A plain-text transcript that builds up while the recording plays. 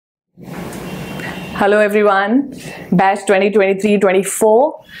Hello everyone, batch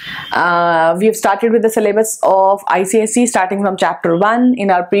 2023-24. We have started with the syllabus of ICSE starting from chapter 1. In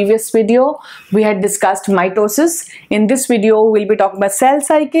our previous video, we had discussed mitosis. In this video, we'll be talking about cell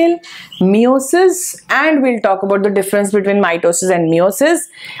cycle, meiosis, and we'll talk about the difference between mitosis and meiosis.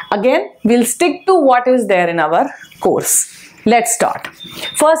 Again, we'll stick to what is there in our course. Let's start.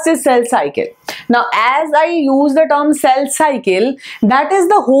 First is cell cycle. Now, as I use the term cell cycle, that is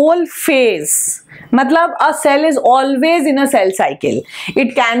the whole phase. Matlab, a cell is always in a cell cycle.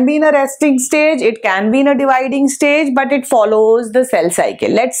 It can be in a resting stage, it can be in a dividing stage, but it follows the cell cycle.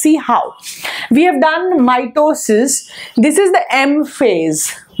 Let's see how. We have done mitosis. This is the M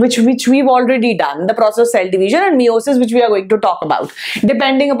phase, which we've already done, the process of cell division, and meiosis, which we are going to talk about,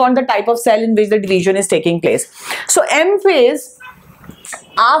 depending upon the type of cell in which the division is taking place. So M phase,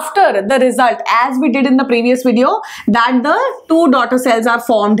 after the result, as we did in the previous video, that the two daughter cells are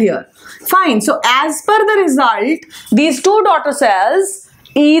formed here. Fine. So as per the result, these two daughter cells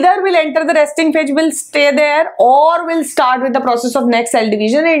either will enter the resting phase, will stay there, or will start with the process of next cell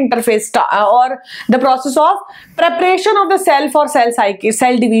division and interphase or the process of preparation of the cell for cell cycle,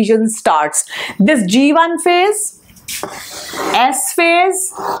 cell division starts. This G1 phase, S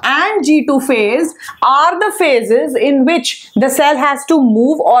phase and G2 phase are the phases in which the cell has to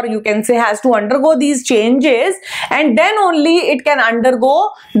move, or you can say has to undergo these changes, and then only it can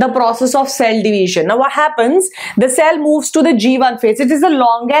undergo the process of cell division. Now what happens? The cell moves to the G1 phase. It is the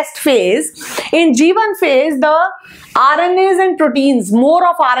longest phase. In G1 phase, the RNAs and proteins, more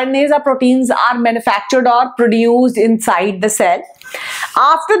of RNAs or proteins are manufactured or produced inside the cell.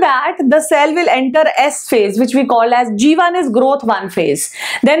 After that, the cell will enter S phase, which we call as G1 is growth 1 phase.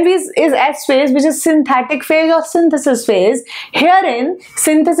 Then is S phase, which is synthetic phase or synthesis phase. Herein,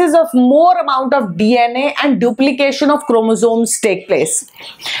 synthesis of more amount of DNA and duplication of chromosomes take place.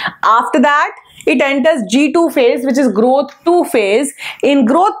 After that, it enters G2 phase, which is growth 2 phase. In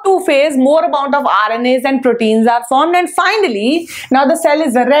growth 2 phase, more amount of RNAs and proteins are formed. And finally, now the cell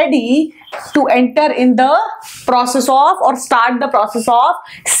is ready to enter in the process of, or start the process of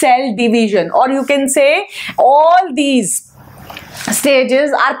cell division. Or you can say all these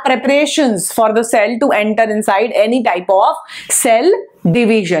stages are preparations for the cell to enter inside any type of cell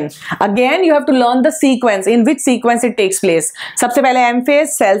division. Again, you have to learn the sequence, in which sequence it takes place. Sabse pehle M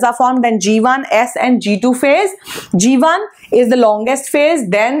phase, cells are formed, then G1, S and G2 phase. G1 is the longest phase,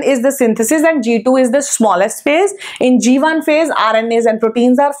 then is the synthesis, and G2 is the smallest phase. In G1 phase, RNAs and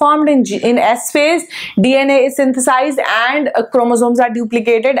proteins are formed. In S phase, DNA is synthesized and chromosomes are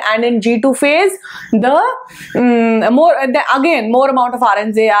duplicated. And in G2 phase, more amount of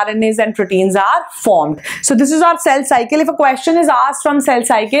RNAs and proteins are formed. So this is our cell cycle. If a question is asked from cell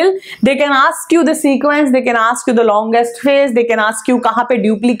cycle, they can ask you the sequence, they can ask you the longest phase, they can ask you kahan pe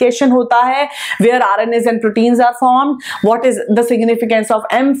duplication hota hai, where RNAs and proteins are formed, what is the significance of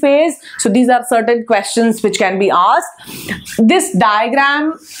M phase. So these are certain questions which can be asked. This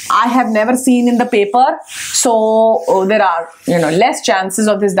diagram I have never seen in the paper, so there are less chances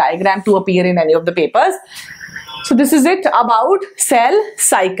of this diagram to appear in any of the papers. So this is it about cell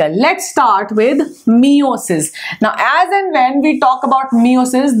cycle. Let's start with meiosis. Now, as and when we talk about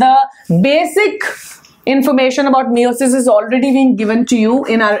meiosis, the basic information about meiosis is already being given to you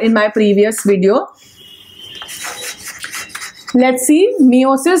in my previous video. Let's see.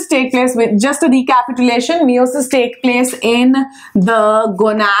 Meiosis take place with, just a recapitulation, meiosis take place in the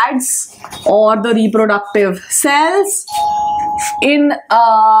gonads or the reproductive cells. In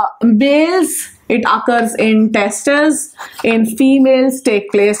males, it occurs in testes. In females, take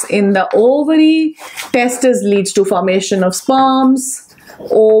place in the ovary. Testes leads to formation of sperms.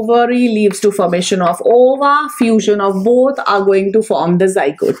 Ovary leads to formation of ova. Fusion of both are going to form the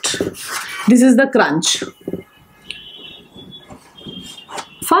zygote. This is the crunch.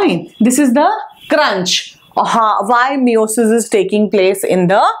 Fine. This is the crunch. Why meiosis is taking place in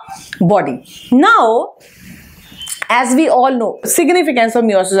the body. Now, as we all know, significance of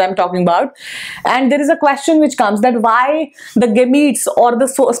meiosis I am talking about, and there is a question which comes that why the gametes or the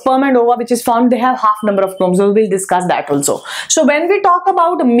sperm and ova which is formed, they have half number of chromosomes. We'll discuss that also. So when we talk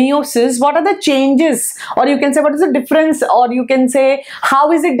about meiosis, what are the changes, or you can say what is the difference, or you can say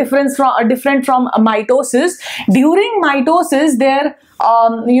how is it different from mitosis? During mitosis, there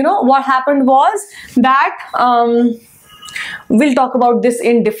what happened was that we'll talk about this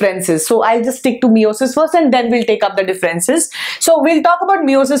in differences. So I'll just stick to meiosis first and then we'll take up the differences. So we'll talk about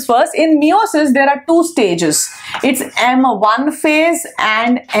meiosis first. In meiosis, there are two stages. It's M1 phase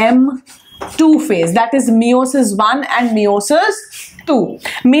and M2 phase. That is meiosis 1 and meiosis 2.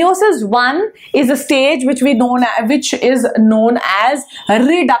 Meiosis 1 is a stage which is known as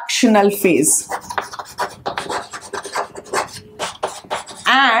reductional phase.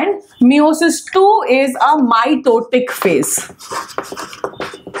 and meiosis 2 is a mitotic phase,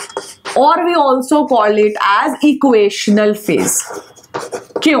 or we also call it as equational phase.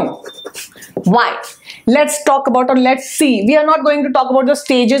 Kyun? Why? Let's talk about, or let's see. We are not going to talk about the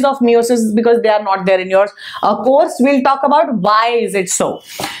stages of meiosis because they are not there in your course. We'll talk about why is it so.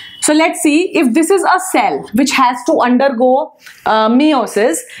 So let's see, if this is a cell which has to undergo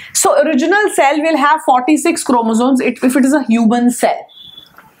meiosis, so original cell will have 46 chromosomes if it is a human cell.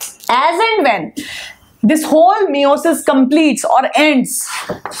 As and when this whole meiosis completes or ends,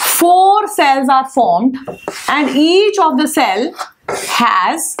 4 cells are formed and each of the cell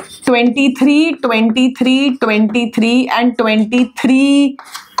has 23, 23, 23 and 23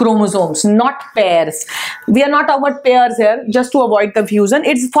 chromosomes, not pairs. We are not talking about pairs here, just to avoid confusion.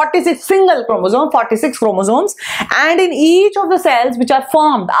 It's 46 single chromosome, 46 chromosomes, and in each of the cells which are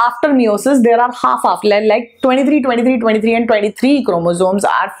formed after meiosis, there are half like 23, 23, 23 and 23 chromosomes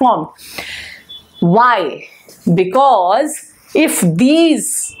are formed. Why? Because if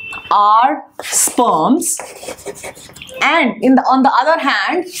these are sperms and on the other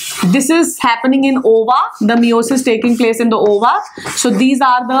hand this is happening in ova, the meiosis taking place in the ova, so these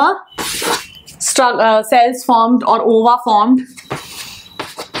are the cells formed or ova formed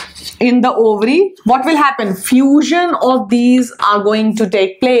in the ovary, what will happen? Fusion of these are going to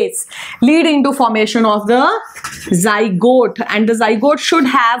take place, leading to formation of the zygote, and the zygote should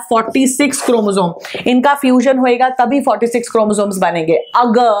have 46 chromosome. इनका fusion होएगा तभी 46 chromosomes बनेंगे.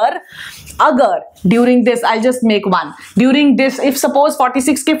 अगर during this, I'll just make one. During this, if suppose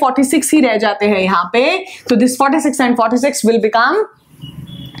 46 के 46 ही रह जाते हैं यहाँ पे, तो this 46 and 46 will become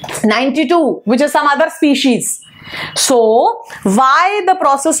 92, which is some other species. So why the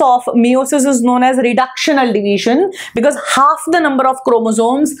process of meiosis is known as reductional division? Because half the number of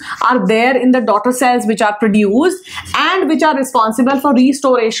chromosomes are there in the daughter cells which are produced and which are responsible for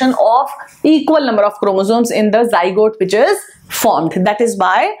restoration of equal number of chromosomes in the zygote which is formed. That is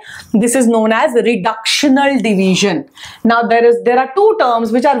why this is known as reductional division. Now there are two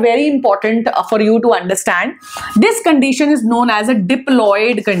terms which are very important for you to understand. This condition is known as a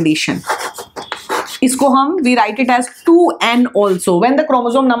diploid condition. इसको हम we write it as 2n also when the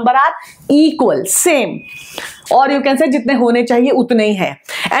chromosome number are equal, same, or you can say जितने होने चाहिए उतने ही है.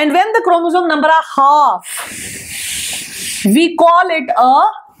 And when the chromosome number are half, we call it a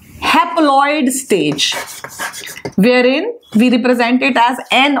haploid stage, wherein we represent it as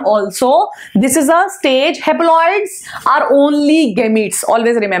n also. This is a stage. Haploids are only gametes.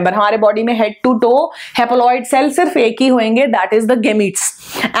 Always remember, हमारे body में head to toe haploid cell सिर्फ एक ही होंगे, that is the gametes.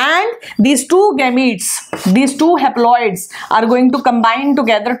 And these two gametes, these two haploids are going to combine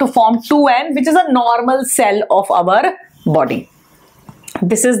together to form 2n, which is a normal cell of our body.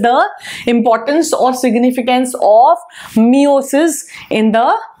 This is the importance or significance of meiosis in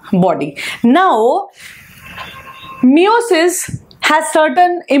the body. Now, meiosis has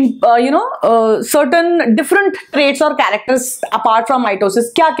certain, certain different traits or characters apart from mitosis.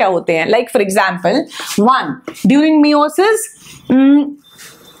 क्या क्या होते हैं? Like for example, one, during meiosis,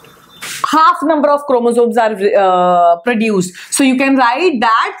 half number of chromosomes are produced. So you can write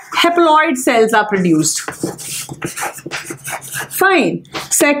that haploid cells are produced. Fine.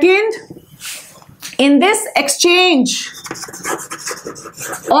 Second, in this exchange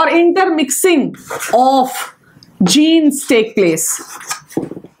or intermixing of genes take place.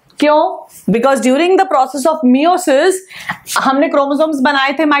 क्यों? Because during the process of meiosis, हमने chromosomes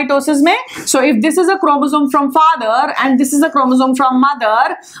बनाए थे mitosis में. So if this is a chromosome from father and this is a chromosome from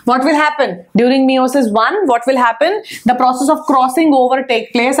mother, what will happen? During meiosis 1, what will happen? The process of crossing over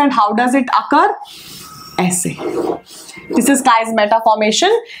take place, and how does it occur? ऐसे. This is chiasmata formation.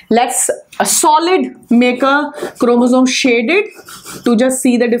 Let's solid make a chromosome shaded to just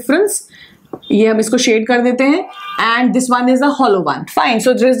see the difference. ये हम इसको shade कर देते हैं and this one is a hollow one. Fine.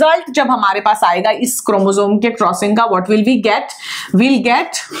 So result जब हमारे पास आएगा इस क्रोमोसोम के क्रॉसिंग का, what will we get? We'll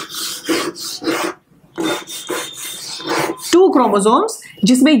get 2 chromosomes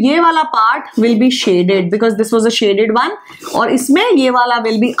जिसमें ये वाला part will be shaded because this was a shaded one, और इसमें ये वाला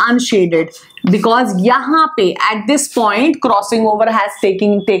will be unshaded because यहाँ पे at this point crossing over has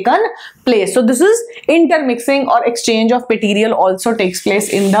taken place. So this is intermixing or exchange of material also takes place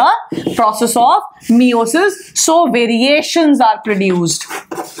in the process of meiosis. So variations are produced.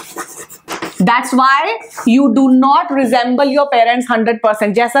 That's why you do not resemble your parents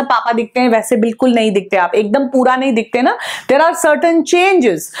 100%. जैसा पापा दिखते हैं वैसे बिल्कुल नहीं दिखते आप, एकदम पूरा नहीं दिखते ना. There are certain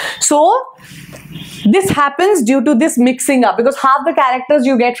changes. So this happens due to this mixing up because half the characters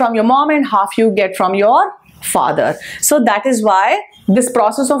you get from your mom and half you get from your father. So that is why this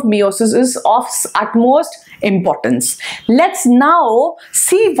process of meiosis is of utmost importance. Let's now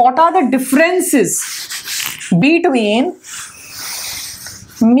see what are the differences between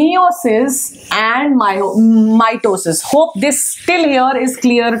meiosis and mitosis. Hope this till here is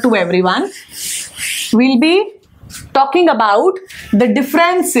clear to everyone. We'll be talking about the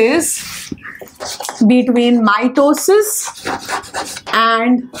differences between mitosis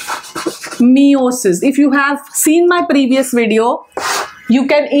and meiosis. If you have seen my previous video, you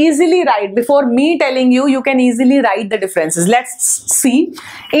can easily write, before me telling you, you can easily write the differences. Let's see.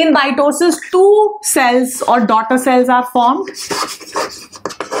 In mitosis, 2 cells or daughter cells are formed.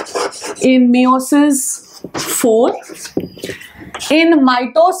 In meiosis, 4. In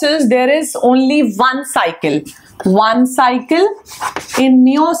mitosis, there is only 1 cycle. 1 cycle. In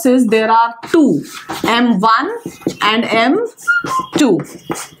meiosis, there are 2, M1 and M2.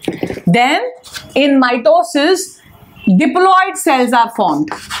 Then in mitosis, diploid cells are formed.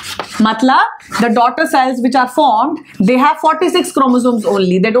 Matlab, the daughter cells which are formed, they have 46 chromosomes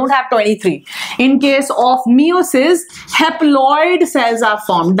only. They don't have 23. In case of meiosis, haploid cells are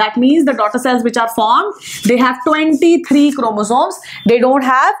formed. That means the daughter cells which are formed, they have 23 chromosomes. They don't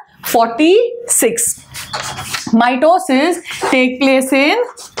have 46. Mitosis take place in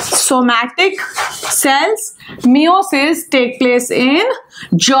somatic cells. Meiosis take place in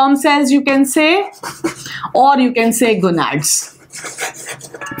germ cells, you can say, or you can say gonads.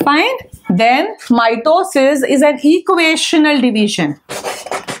 Fine. Then mitosis is an equational division.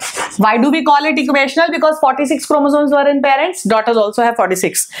 Why do we call it equational? Because 46 chromosomes were in parents, daughters also have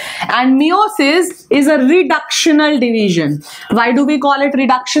 46. And meiosis is a reductional division. Why do we call it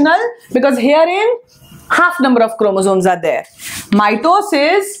reductional? Because herein half number of chromosomes are there.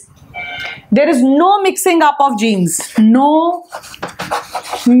 Mitosis, there is no mixing up of genes. No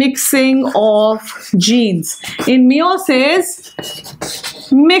mixing of genes. In meiosis,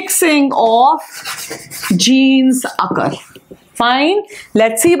 mixing of genes occur. Fine.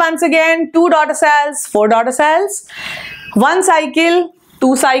 Let's see once again. 2 daughter cells, 4 daughter cells. 1 cycle,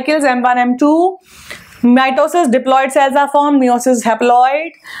 2 cycles, M1, M2. Mitosis, diploid cells are formed. Meiosis, haploid.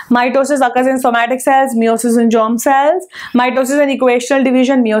 Mitosis occurs in somatic cells. Meiosis in germ cells. Mitosis is an equational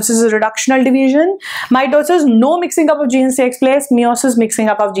division. Meiosis is a reductional division. Mitosis, no mixing up of genes takes place. Meiosis, mixing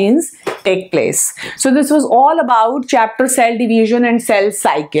up of genes take place. So this was all about chapter cell division and cell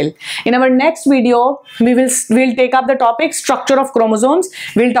cycle. In our next video, we'll take up the topic structure of chromosomes.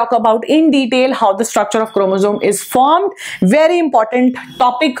 We'll talk about in detail how the structure of chromosome is formed. Very important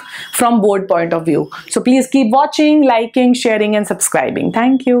topic from board point of view. So please keep watching, liking, sharing and subscribing.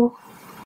 Thank you.